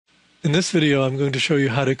In this video, I'm going to show you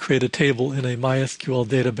how to create a table in a MySQL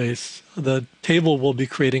database. The table we'll be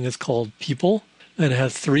creating is called People, and it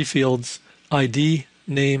has three fields: ID,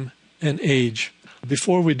 name, and age.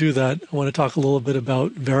 Before we do that, I want to talk a little bit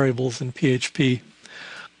about variables in PHP.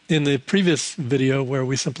 In the previous video, where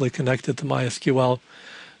we simply connected to MySQL,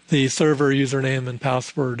 the server username and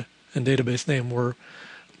password and database name were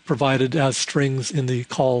provided as strings in the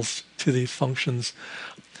calls to these functions.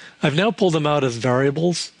 I've now pulled them out as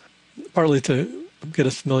variables, partly to get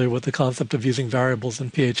us familiar with the concept of using variables in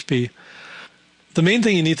PHP. The main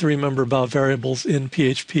thing you need to remember about variables in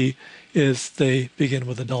PHP is they begin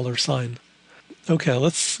with a $sign. Okay,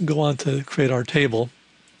 let's go on to create our table.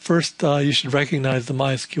 First, you should recognize the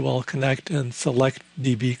MySQL connect and select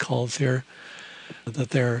DB calls here,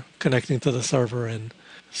 that they're connecting to the server and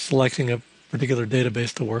selecting a particular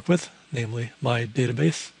database to work with, namely my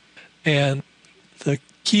database. And the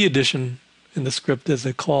key addition in the script is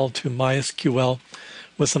a call to MySQL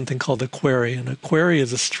with something called a query. And a query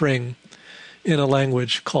is a string in a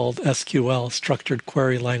language called SQL, Structured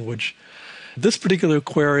Query Language. This particular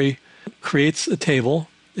query creates a table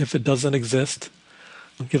if it doesn't exist,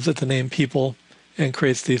 gives it the name People, and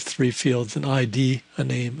creates these three fields: an ID, a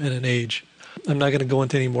name, and an age. I'm not going to go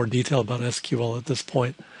into any more detail about SQL at this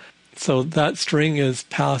point. So that string is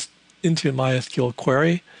passed into MySQL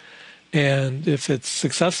query, and if it's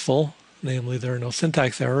successful, namely there are no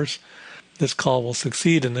syntax errors, this call will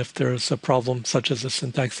succeed. And if there's a problem such as a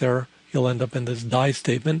syntax error, you'll end up in this die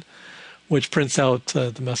statement, which prints out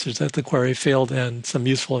the message that the query failed and some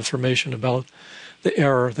useful information about the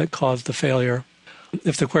error that caused the failure.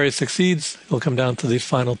 If the query succeeds, you'll come down to these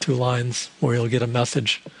final two lines where you'll get a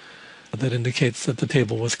message that indicates that the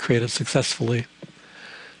table was created successfully,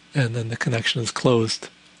 and then the connection is closed.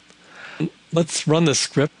 Let's run this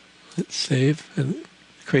script. Let's save and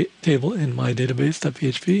create table in my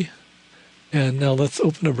database.php. And now let's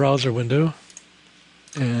open a browser window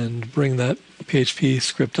and bring that PHP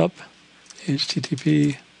script up.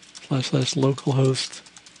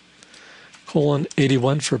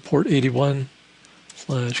 http://localhost:81 for port 81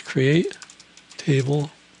 /create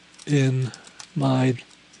table in my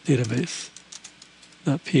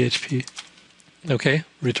database.php. Okay,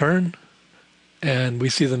 return. And we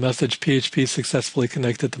see the message PHP successfully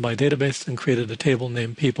connected to my database and created a table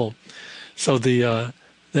named People. So the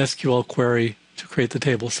SQL query to create the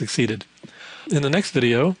table succeeded. In the next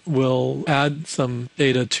video, we'll add some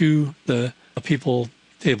data to the People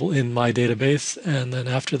table in my database, and then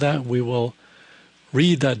after that we will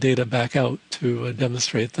read that data back out to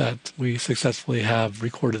demonstrate that we successfully have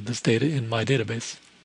recorded this data in my database.